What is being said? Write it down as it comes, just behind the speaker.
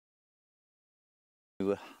We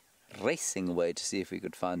were racing away to see if we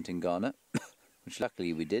could find Tingana, which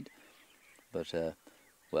luckily we did, but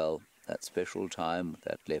well, that special time with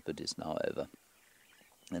that leopard is now over.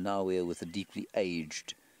 And now we are with a deeply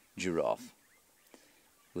aged giraffe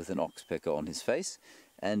with an oxpecker on his face,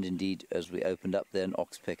 and indeed, as we opened up there, an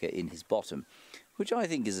oxpecker in his bottom, which I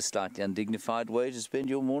think is a slightly undignified way to spend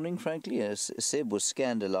your morning, frankly. Seb was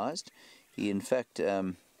scandalized. He, in fact,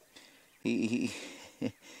 he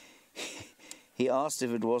asked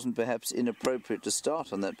if it wasn't perhaps inappropriate to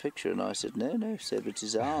start on that picture, and I said, no, Seb, it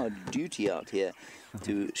is our duty out here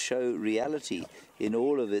to show reality in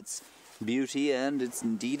all of its beauty and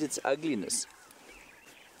indeed its ugliness.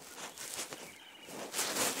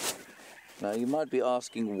 Now you might be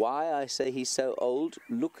asking why I say he's so old.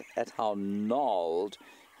 Look at how gnarled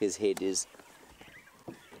his head is.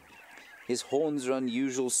 His horns are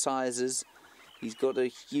unusual sizes. He's got a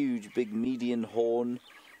huge big median horn.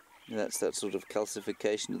 That's that sort of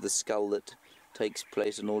calcification of the skull that takes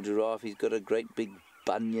place in all giraffe. He's got a great big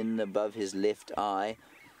bunion above his left eye.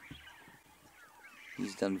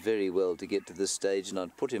 He's done very well to get to this stage, and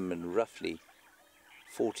I'd put him in roughly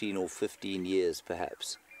 14 or 15 years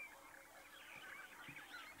perhaps.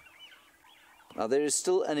 Now there is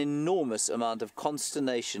still an enormous amount of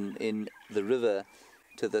consternation in the river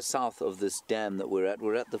to the south of this dam that we're at.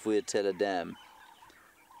 We're at the WildEarthTV Dam.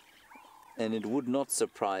 And it would not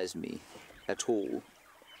surprise me at all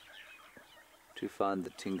to find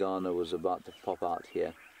that Tingana was about to pop out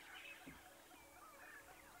here.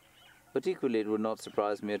 But equally it would not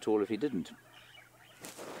surprise me at all if he didn't.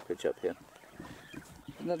 Pitch up here.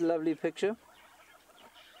 Isn't that a lovely picture?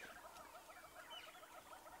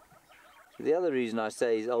 The other reason I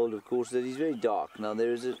say he's old, of course, is that he's very dark. Now,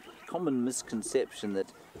 there is a common misconception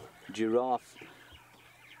that giraffe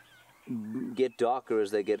get darker as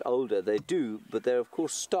they get older. They do, but they, of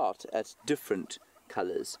course, start at different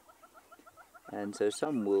colours. And so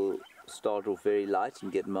some will start off very light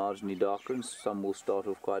and get marginally darker, and some will start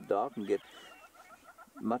off quite dark and get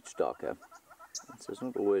much darker. And so it's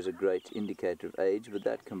not always a great indicator of age, but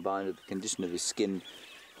that combined with the condition of his skin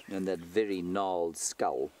and that very gnarled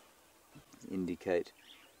skull indicate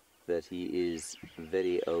that he is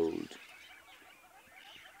very old.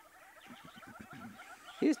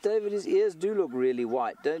 Yes, David, his ears do look really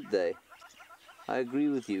white, don't they? I agree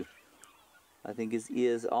with you. I think his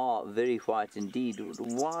ears are very white indeed.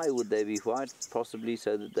 Why would they be white? Possibly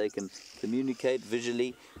so that they can communicate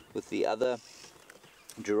visually with the other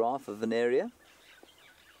giraffe of an area.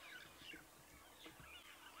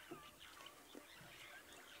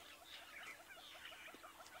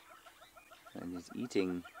 And he's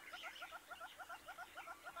eating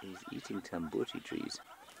tambuti trees,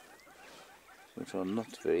 which are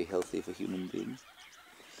not very healthy for human beings.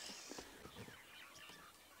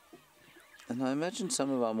 And I imagine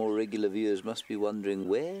some of our more regular viewers must be wondering,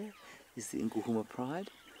 where is the Nkuhuma Pride?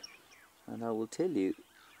 And I will tell you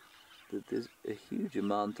that there's a huge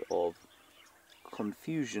amount of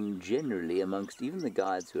confusion generally amongst even the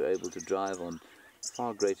guides who are able to drive on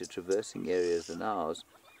far greater traversing areas than ours.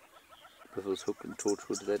 Buffalo's Hook and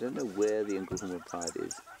Torchwood, they don't know where the Nkuhuma Pride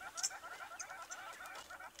is.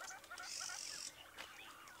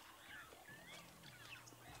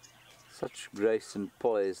 Such grace and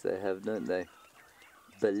poise they have, don't they?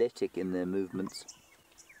 Balletic in their movements.